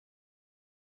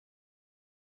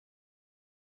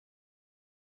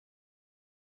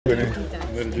keni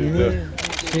energji?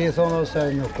 Si thonë ose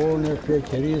në kohën e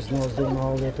pjeqërisë në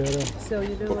zënave të tëra.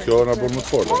 Po kjo na bën më të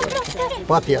fortë.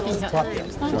 Patjetër.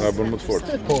 Kjo na bën më të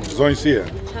fortë. Zonjë si e?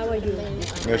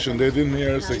 Me shëndetin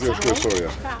njerëz se kjo është kryesorja.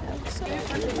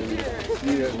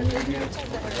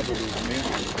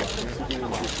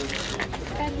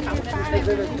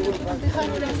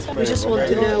 We just want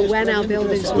to know when our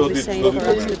buildings will be safe for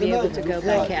us to be able to go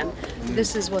back in.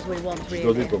 This is what we want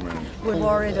really. We're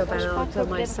worried about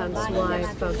my son's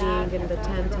wife being in the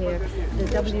tent here. The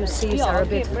WCs are a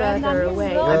bit further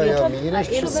away. I mean,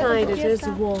 inside it is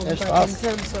warm, but in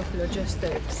terms of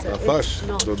logistics, it's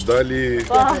not. Do të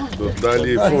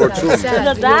dali fort shumë.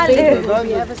 Will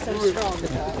be ever so strong.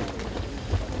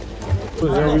 We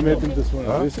met in this one.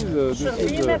 This is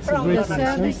great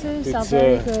services are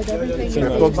very good. Everything is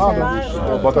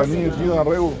Batani është gjithë në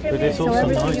rregull. But it's also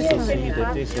nice to see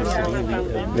that this is really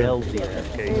a wealthy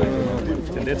case.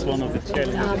 And that's one of the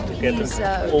challenges to get them.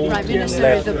 Prime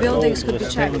Minister, the buildings could be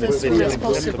checked as soon as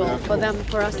possible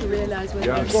for us to realize where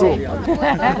we're going.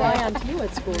 Why aren't you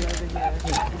at school over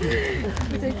here?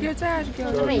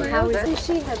 How is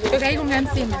she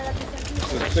having?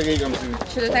 Pse ke kam mësim?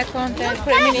 Që do të konte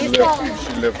kryeministri.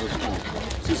 She left the school.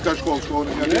 Si s'ka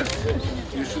shkollë nga lehtë?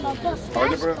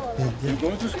 Hajde pra. You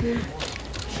going to school?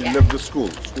 She left the school.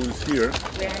 School is here.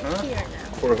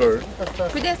 For her.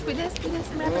 Kujdes,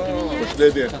 mbrapa keni një.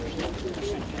 Përshëndetje.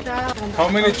 How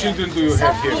many children do you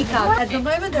have here? At the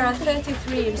moment there are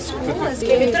 33 in school. As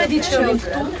kemi 30 children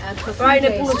këtu. Prajnë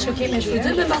e punët që kemi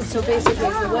shfrytëzuar me mas, so basically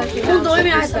it's the working hours.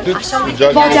 Ndojmë ashtu.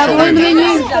 Po ja duhet me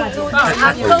një. No,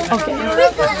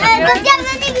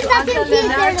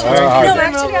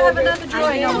 actually I have another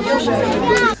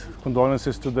drawing.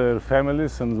 Condolences to their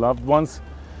families and loved ones.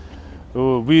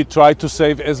 We tried to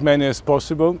save as many as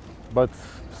possible, but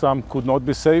some could not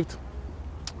be saved.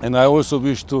 And I also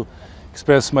wish to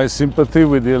express my sympathy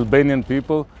with the Albanian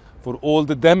people for all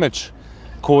the damage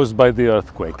caused by the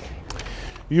earthquake.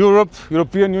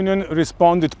 European Union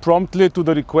responded promptly to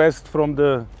the request from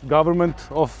the government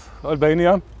of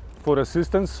Albania for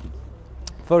assistance.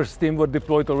 First team were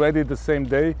deployed already the same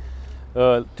day,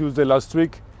 Tuesday last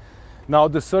week. Now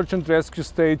the search and rescue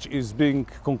stage is being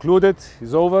concluded,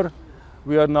 is over.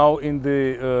 We are now in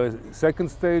the second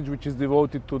stage, which is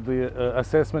devoted to the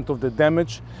assessment of the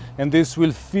damage, and this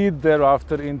will feed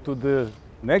thereafter into the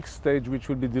next stage, which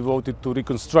will be devoted to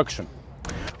reconstruction.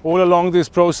 All along this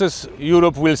process,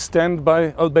 Europe will stand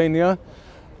by Albania.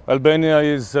 Albania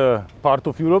is part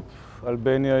of Europe.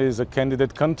 Albania is a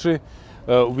candidate country.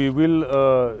 We will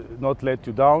not let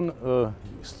you down.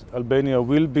 Albania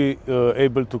will be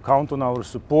able to count on our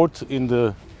support in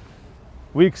the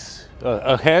weeks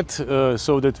ahead,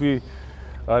 so that we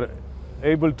are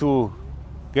able to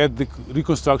get the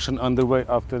reconstruction underway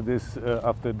after this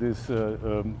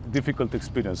difficult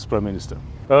experience, Prime Minister.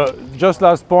 Just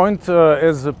last point,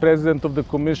 as the President of the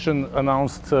Commission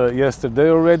announced yesterday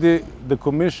already, the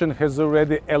Commission has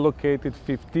already allocated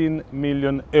 15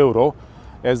 million euro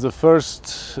as the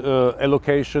first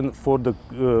allocation for the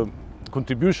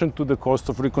contribution to the cost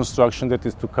of reconstruction that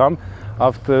is to come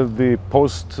after the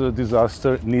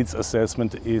post-disaster needs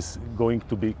assessment is going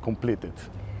to be completed.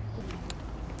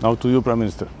 Now to you, Prime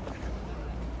Minister.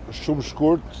 Shumë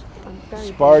shkurt,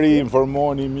 s'pari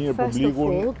informoni mirë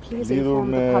publikun lidhur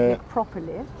me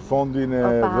fondin e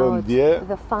dhënë dje,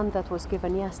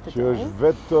 që është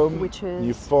vetëm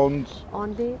një fond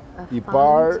I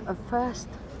parë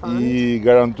I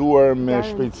garantuar me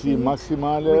shpejtësi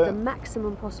maksimale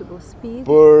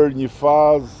për një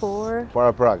fazë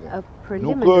paraprake.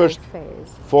 Nuk është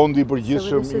fondi I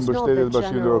përgjithshëm I mbështetjes së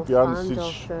Bashkimit Evropian,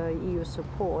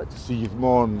 si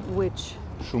gjithmonë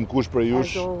shumë kush për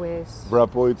jush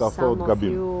vrapoi ta thotë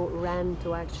gabim.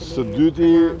 Së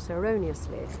dyti,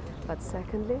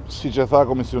 siç e tha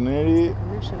komisioneri,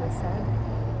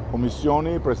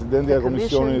 Komisioni, Presidentja e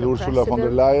Komisionit Ursula von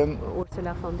der Leyen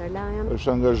është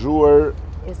angazhuar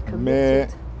me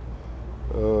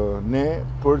ne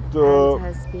për të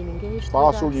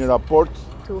pasur një raport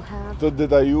të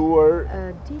detajuar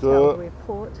të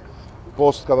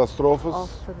post-katastrofës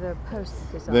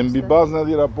dhe mbi bazën e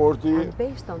atij raporti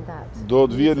do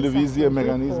të vihet lëvizje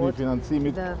mekanizmi I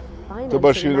financimit të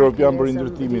Bashkimit Evropian për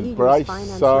ndërtimin, për aq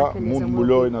sa mund të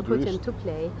mbulojë natyrisht.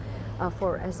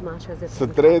 Së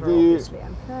treti,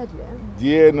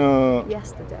 dje në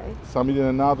summitin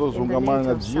e NATO-s unë kam marrë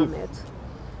nga gjithë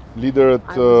liderët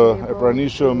e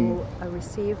pranishëm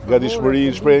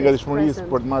shprehjen gatishmërisë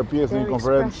për të marrë pjesë në një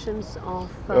konferencë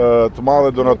të madhe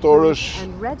donatorësh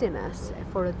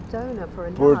për të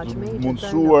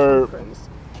mundësuar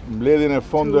mbledhjen e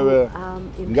fondeve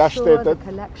nga shtetet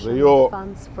dhe jo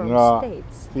nga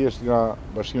thjesht nga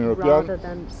Bashkimi Evropian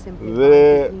dhe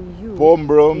po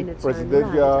mbrëm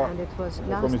presidentja e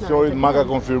Komisionit ma ka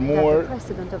konfirmuar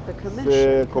se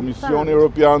Komisioni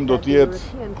Evropian do të jetë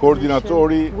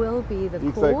koordinatori i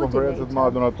kësaj konferencë të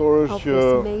madhe donatorësh që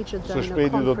së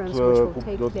shpejti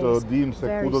do të dim se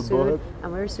ku do të bëhet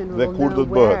dhe kur do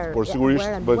të bëhet, por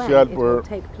sigurisht bëhet fjalë për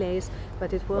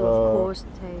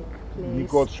një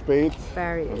kohë shpejt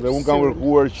dhe unë kam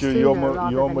kërkuar që jo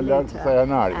më larg se sa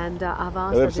janari.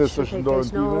 Edhe pse s'është në dorën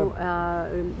time,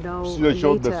 si do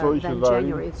qoftë besoj që ta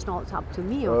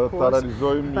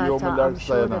realizojmë jo më larg se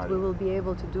sa janari.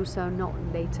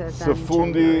 Së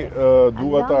fundi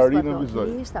dua ta rinvizoj.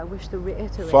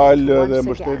 Fal dhe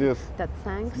mbështetjes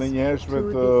menjëhershme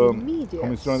të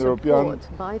Komisionit Evropian,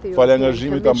 fal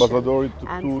angazhimit të ambasadorit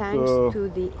këtu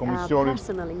të Komisionit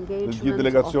dhe gjithë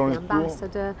delegacionit këtu.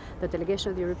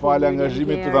 Fal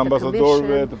angazhimit të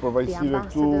ambasadorëve, të përfaqësive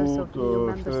këtu, të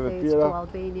shteteve tjera,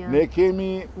 ne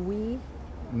kemi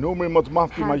numrin më të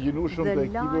madh të imagjinueshëm të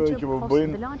ekipeve që po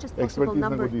bëjnë ekspertizë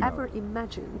në godina.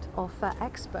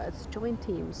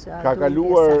 Ka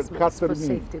kaluar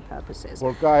 4.000,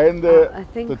 por ka ende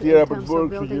të tjera për të bërë,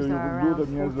 kështu që ju lutem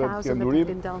njerëzve të kenë durim,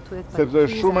 sepse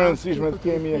është shumë e rëndësishme të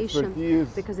kemi ekspertizë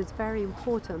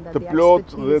të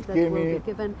plotë dhe të kemi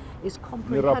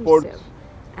një raport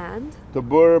të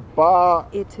bërë pa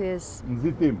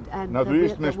nxitim,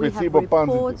 natyrisht me shpejtësi, po pa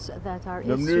nxitim,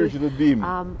 në mënyrë që të dim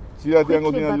cilat janë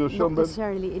godinat që do shëmben,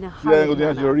 cilat janë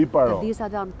godinat që do riparohen.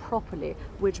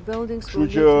 Kështu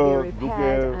që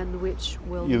duke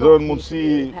i dhënë mundësi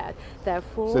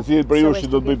secilit për ju që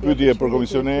do të bëj pyetje për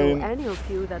komisionerin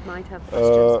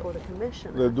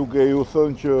dhe duke ju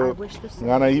thënë që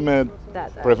nga ana ime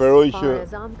preferoj që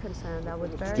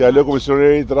t'ia lë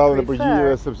komisionerit radhën e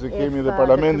përgjigjeve sepse kemi edhe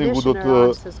parlamentin ku do të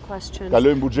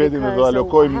kalojmë buxhetin dhe do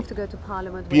alokojmë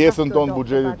pjesën tonë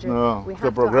buxhetit në këtë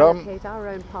program.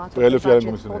 Për e lë fjalën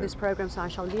komisionerit.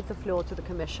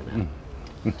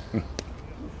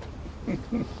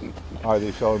 Hajde,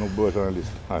 inshallah nuk bëhesh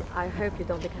analist. I hope you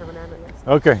don't become an analyst.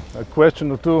 Okay, a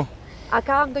question or two. A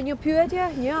ka ndonjë pyetje?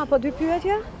 Një apo dy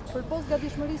pyetje? Përpos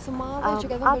gatishmërisë së madhe që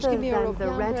ka dhënë Bashkimi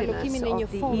Evropian për alokimin e një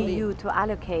fondi to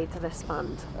allocate this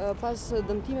fund. Pas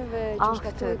dëmtimeve që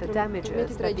shkatoi the damages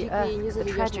that the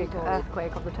tragic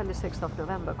earthquake of the 26th of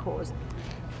November caused.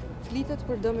 Flitet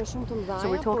për dëme shumë të mëdha. So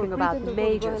we're talking about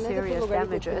major serious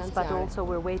damages, but also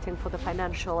we're waiting for the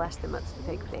financial estimates to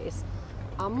take place.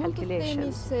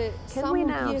 Calculations. Can we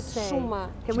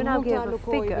now give a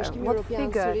figure? What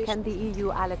figure can the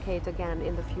EU allocate again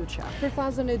in the future?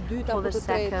 For the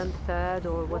second, third,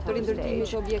 or whatever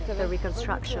stage, the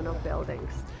reconstruction of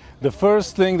buildings? The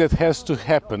first thing that has to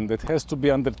happen, that has to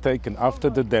be undertaken after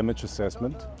the damage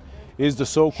assessment, is the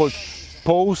so-called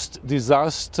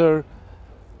post-disaster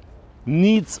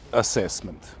needs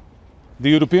assessment. The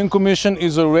European Commission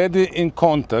is already in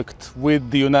contact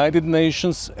with the United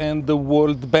Nations and the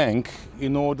World Bank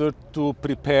in order to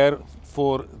prepare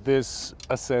for this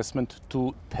assessment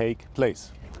to take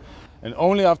place. And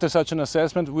only after such an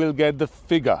assessment we'll get the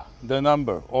figure, the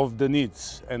number of the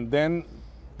needs, and then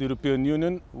the European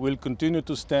Union will continue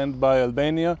to stand by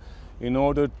Albania in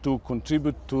order to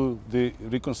contribute to the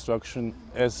reconstruction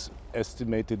as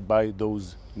estimated by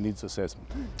those needs assessment.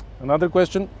 Another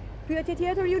question? Pyetje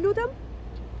tjetër, ju lutem?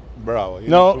 Bravo.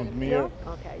 No.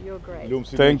 Okay, you're great.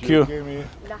 Thank you. Albanian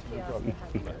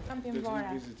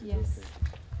Vora, yes.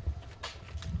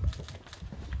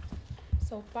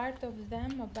 So part of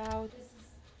them about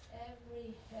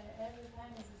every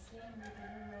time is the same with the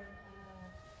rural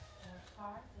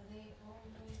part. They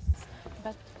always,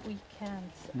 but we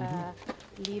can't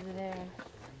live there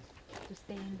to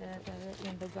stay in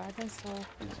the garden. So.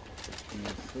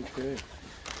 Okay.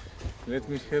 Let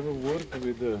me have a word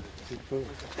with the people.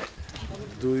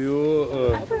 Do you?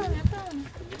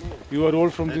 You are all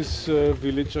from this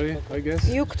village, I guess.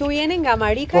 Ju këtu jeni nga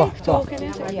Marikaj?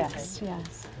 Yes,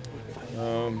 yes.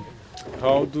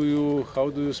 How do you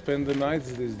spend the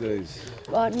nights these days?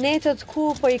 Netët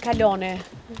ku po I kaloni?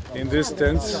 In this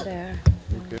tents. Okay.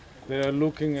 They are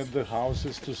looking at the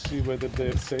houses to see whether they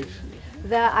are safe.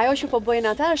 Dhe ajo që po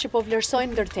bëjnë ata është që po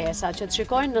vlerësojnë ndërtesa, që të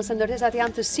shikojnë nëse ndërtesat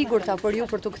janë të sigurta për ju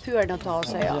për të kthyer në to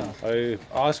ose jo. I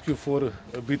ask you for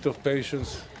a bit of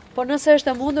patience. Po nëse është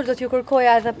e mundur do t'ju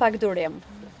kërkoja edhe pak durim.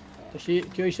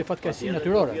 Kjo ishte fatkeqësi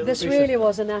natyrore. This really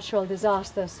was a natural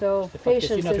disaster, so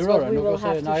patience is what we will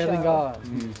have to show.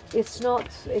 It's not,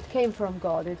 it came from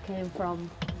God, it came from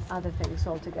other things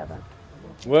altogether.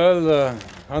 Well,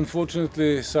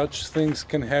 unfortunately, such things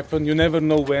can happen. You never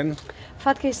know when.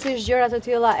 Fatkeqësisht gjëra të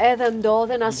tilla edhe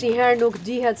ndodhen, asnjëherë nuk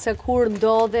dihet se kur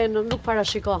ndodhen, nuk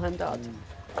parashikohen dot.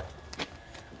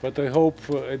 But I hope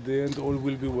at the end all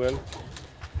will be well.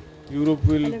 Europe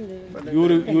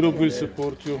will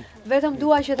support you. Vetëm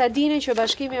dua që ta dini që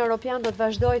Bashkimi Evropian do të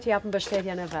vazhdojë të japë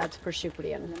mbështetjen e vet për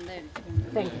Shqipërinë.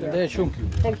 Thank you.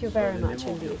 Thank you very much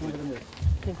indeed.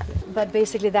 Thank you. But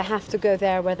basically they have to go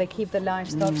there where they keep the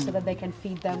livestock so that they can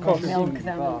feed them or milk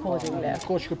them accordingly.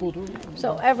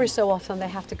 So every so often they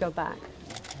have to go back.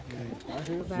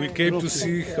 We came to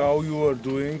see how you are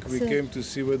doing. We came to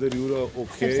see whether you are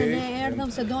okay.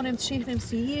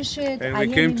 And we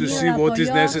came to see what is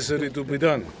necessary to be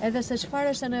done. Edhe se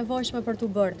çfarë është e nevojshme për t'u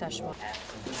bërë tashmë.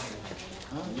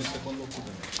 And this is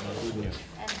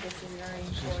very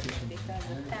important because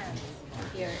the tents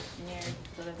here near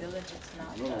to the village, it's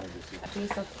not a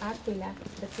piece of artillery.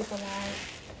 The people are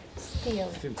still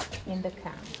in the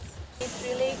camps. It's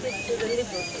related to the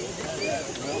liberty,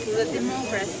 to the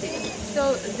democracy.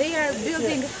 So they are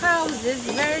building houses,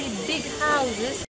 very big houses.